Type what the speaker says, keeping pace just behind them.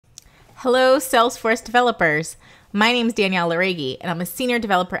Hello, Salesforce Developers. My name is Danielle Laregi, and I'm a Senior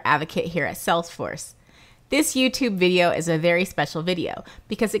Developer Advocate here at Salesforce. This YouTube video is a very special video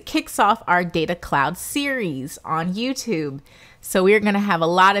because it kicks off our Data Cloud series on YouTube. So we're going to have a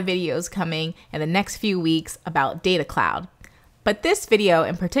lot of videos coming in the next few weeks about Data Cloud. But this video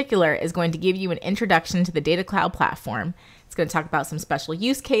in particular is going to give you an introduction to the Data Cloud platform. It's going to talk about some special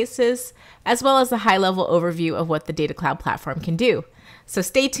use cases, as well as a high-level overview of what the Data Cloud platform can do. So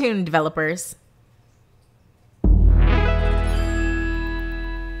stay tuned, developers.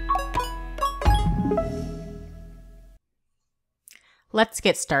 Let's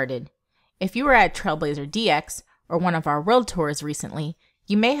get started. If you were at Trailblazer DX or one of our world tours recently,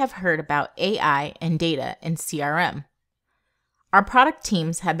 you may have heard about AI and data in CRM. Our product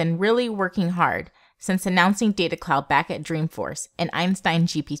teams have been really working hard since announcing Data Cloud back at Dreamforce and Einstein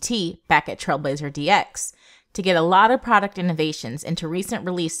GPT back at Trailblazer DX to get a lot of product innovations into recent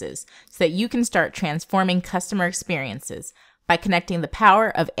releases so that you can start transforming customer experiences by connecting the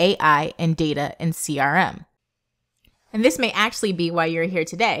power of AI and data in CRM. And this may actually be why you're here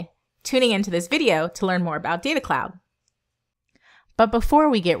today, tuning into this video to learn more about Data Cloud. But before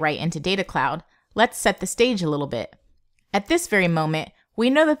we get right into Data Cloud, let's set the stage a little bit. At this very moment, we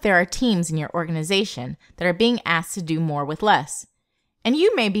know that there are teams in your organization that are being asked to do more with less. And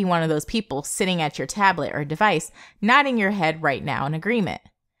you may be one of those people sitting at your tablet or device, nodding your head right now in agreement.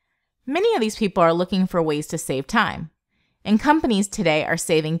 Many of these people are looking for ways to save time. And companies today are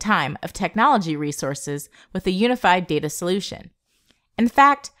saving time of technology resources with a unified data solution. In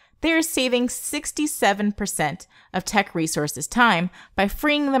fact, they are saving 67% of tech resources time by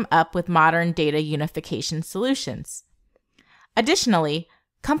freeing them up with modern data unification solutions. Additionally,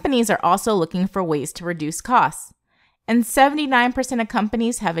 companies are also looking for ways to reduce costs. And 79% of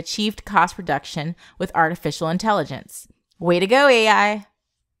companies have achieved cost reduction with artificial intelligence. Way to go, AI!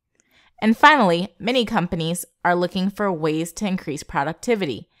 And finally, many companies are looking for ways to increase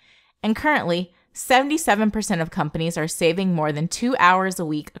productivity. And currently, 77% of companies are saving more than 2 hours a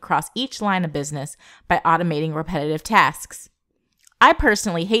week across each line of business by automating repetitive tasks. I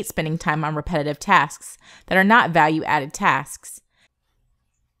personally hate spending time on repetitive tasks that are not value-added tasks.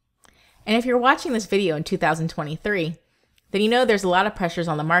 And if you're watching this video in 2023, then you know there's a lot of pressures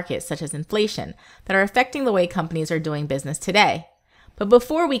on the market, such as inflation, that are affecting the way companies are doing business today. But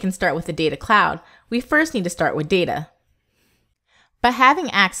before we can start with the Data Cloud, we first need to start with data. But having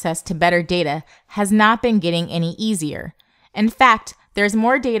access to better data has not been getting any easier. In fact, there's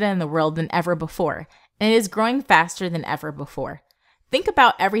more data in the world than ever before, and it is growing faster than ever before. Think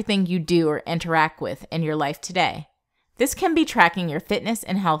about everything you do or interact with in your life today. This can be tracking your fitness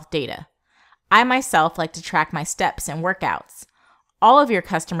and health data. I myself like to track my steps and workouts. All of your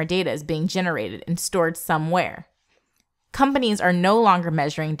customer data is being generated and stored somewhere. Companies are no longer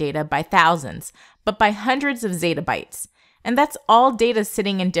measuring data by thousands, but by hundreds of zettabytes. And that's all data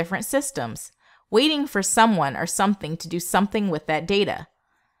sitting in different systems, waiting for someone or something to do something with that data.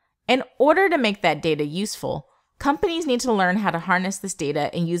 In order to make that data useful, companies need to learn how to harness this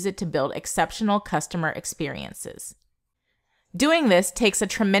data and use it to build exceptional customer experiences. Doing this takes a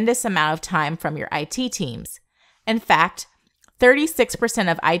tremendous amount of time from your IT teams. In fact,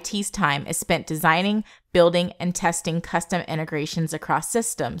 36% of IT's time is spent designing, building, and testing custom integrations across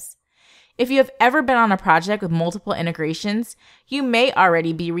systems. If you have ever been on a project with multiple integrations, you may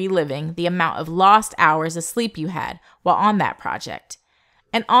already be reliving the amount of lost hours of sleep you had while on that project.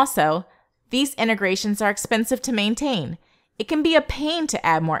 And also, these integrations are expensive to maintain. It can be a pain to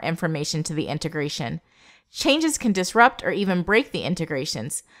add more information to the integration. Changes can disrupt or even break the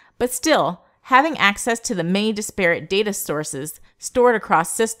integrations, but still, having access to the many disparate data sources stored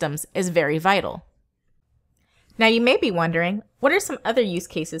across systems is very vital. Now you may be wondering, what are some other use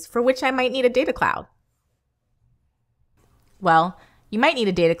cases for which I might need a data cloud? Well, you might need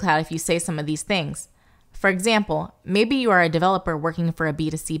a data cloud if you say some of these things. For example, maybe you are a developer working for a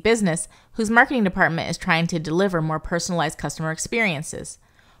B2C business whose marketing department is trying to deliver more personalized customer experiences.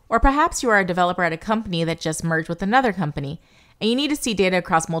 Or perhaps you are a developer at a company that just merged with another company, and you need to see data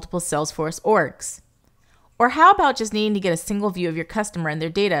across multiple Salesforce orgs. Or how about just needing to get a single view of your customer and their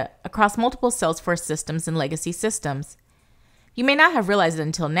data across multiple Salesforce systems and legacy systems? You may not have realized it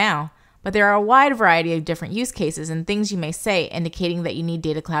until now, but there are a wide variety of different use cases and things you may say indicating that you need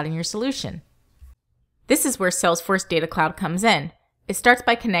Data Cloud in your solution. This is where Salesforce Data Cloud comes in. It starts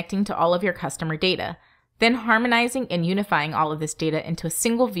by connecting to all of your customer data, then harmonizing and unifying all of this data into a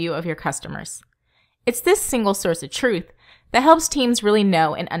single view of your customers. It's this single source of truth that helps teams really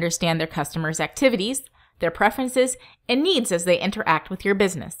know and understand their customers' activities, their preferences, and needs as they interact with your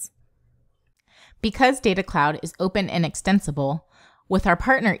business. Because Data Cloud is open and extensible, With our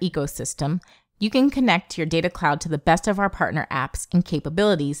partner ecosystem, you can connect your data cloud to the best of our partner apps and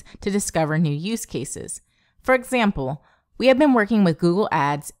capabilities to discover new use cases. For example, we have been working with Google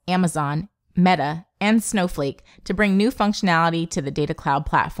Ads, Amazon, Meta, and Snowflake to bring new functionality to the Data Cloud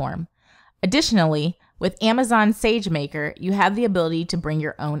platform. Additionally, with Amazon SageMaker, you have the ability to bring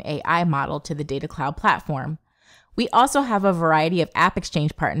your own AI model to the Data Cloud platform. We also have a variety of App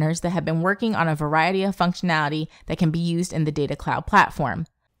Exchange partners that have been working on a variety of functionality that can be used in the Data Cloud platform.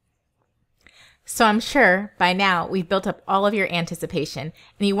 So I'm sure by now we've built up all of your anticipation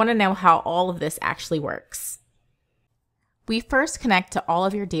and you want to know how all of this actually works. We first connect to all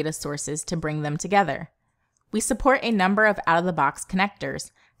of your data sources to bring them together. We support a number of out-of-the-box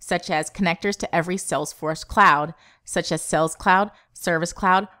connectors, such as connectors to every Salesforce cloud, such as Sales Cloud, Service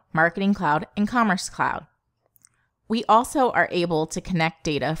Cloud, Marketing Cloud, and Commerce Cloud. We also are able to connect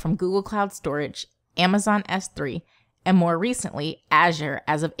data from Google Cloud Storage, Amazon S3, and more recently, Azure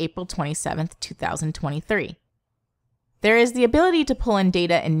as of April 27, 2023. There is the ability to pull in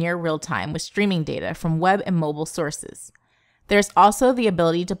data in near real time with streaming data from web and mobile sources. There's also the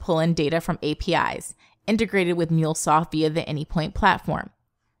ability to pull in data from APIs, integrated with MuleSoft via the Anypoint platform.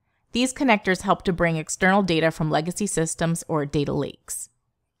 These connectors help to bring external data from legacy systems or data lakes.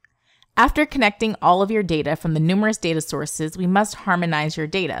 After connecting all of your data from the numerous data sources, we must harmonize your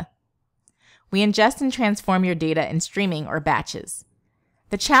data. We ingest and transform your data in streaming or batches.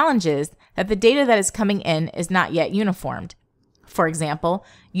 The challenge is that the data that is coming in is not yet uniformed. For example,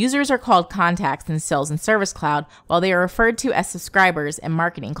 users are called contacts in Sales and Service Cloud while they are referred to as subscribers in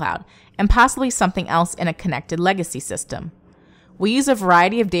Marketing Cloud, and possibly something else in a connected legacy system. We use a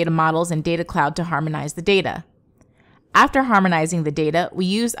variety of data models in Data Cloud to harmonize the data. After harmonizing the data, we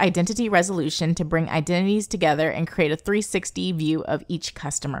use identity resolution to bring identities together and create a 360 view of each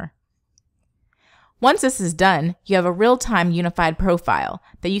customer. Once this is done, you have a real-time unified profile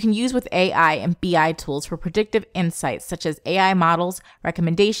that you can use with AI and BI tools for predictive insights such as AI models,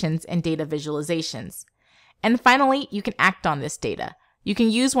 recommendations, and data visualizations. And finally, you can act on this data. You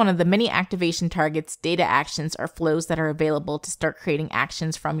can use one of the many activation targets, data actions, or flows that are available to start creating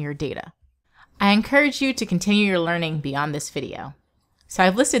actions from your data. I encourage you to continue your learning beyond this video. So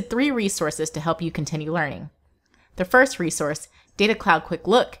I've listed 3 resources to help you continue learning. The first resource, Data Cloud Quick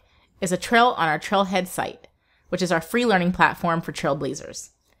Look, is a trail on our Trailhead site, which is our free learning platform for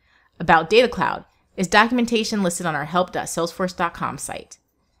Trailblazers. About Data Cloud is documentation listed on our help.salesforce.com site.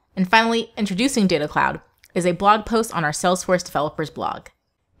 And finally, Introducing Data Cloud is a blog post on our Salesforce Developers blog.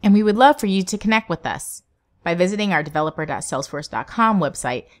 And we would love for you to connect with us by visiting our developer.salesforce.com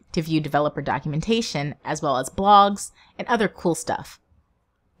website to view developer documentation, as well as blogs and other cool stuff.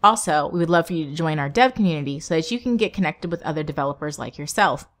 Also, we would love for you to join our dev community so that you can get connected with other developers like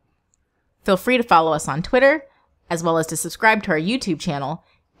yourself. Feel free to follow us on Twitter, as well as to subscribe to our YouTube channel,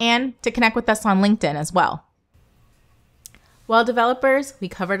 and to connect with us on LinkedIn as well. Well, developers, we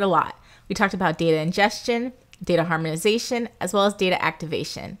covered a lot. We talked about data ingestion, data harmonization, as well as data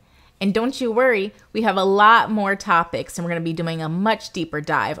activation. And don't you worry, we have a lot more topics, and we're going to be doing a much deeper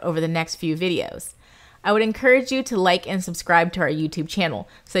dive over the next few videos. I would encourage you to like and subscribe to our YouTube channel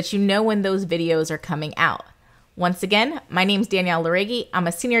so that you know when those videos are coming out. Once again, my name is Danielle Laregi. I'm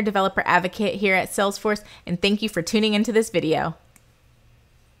a Senior Developer Advocate here at Salesforce, and thank you for tuning into this video.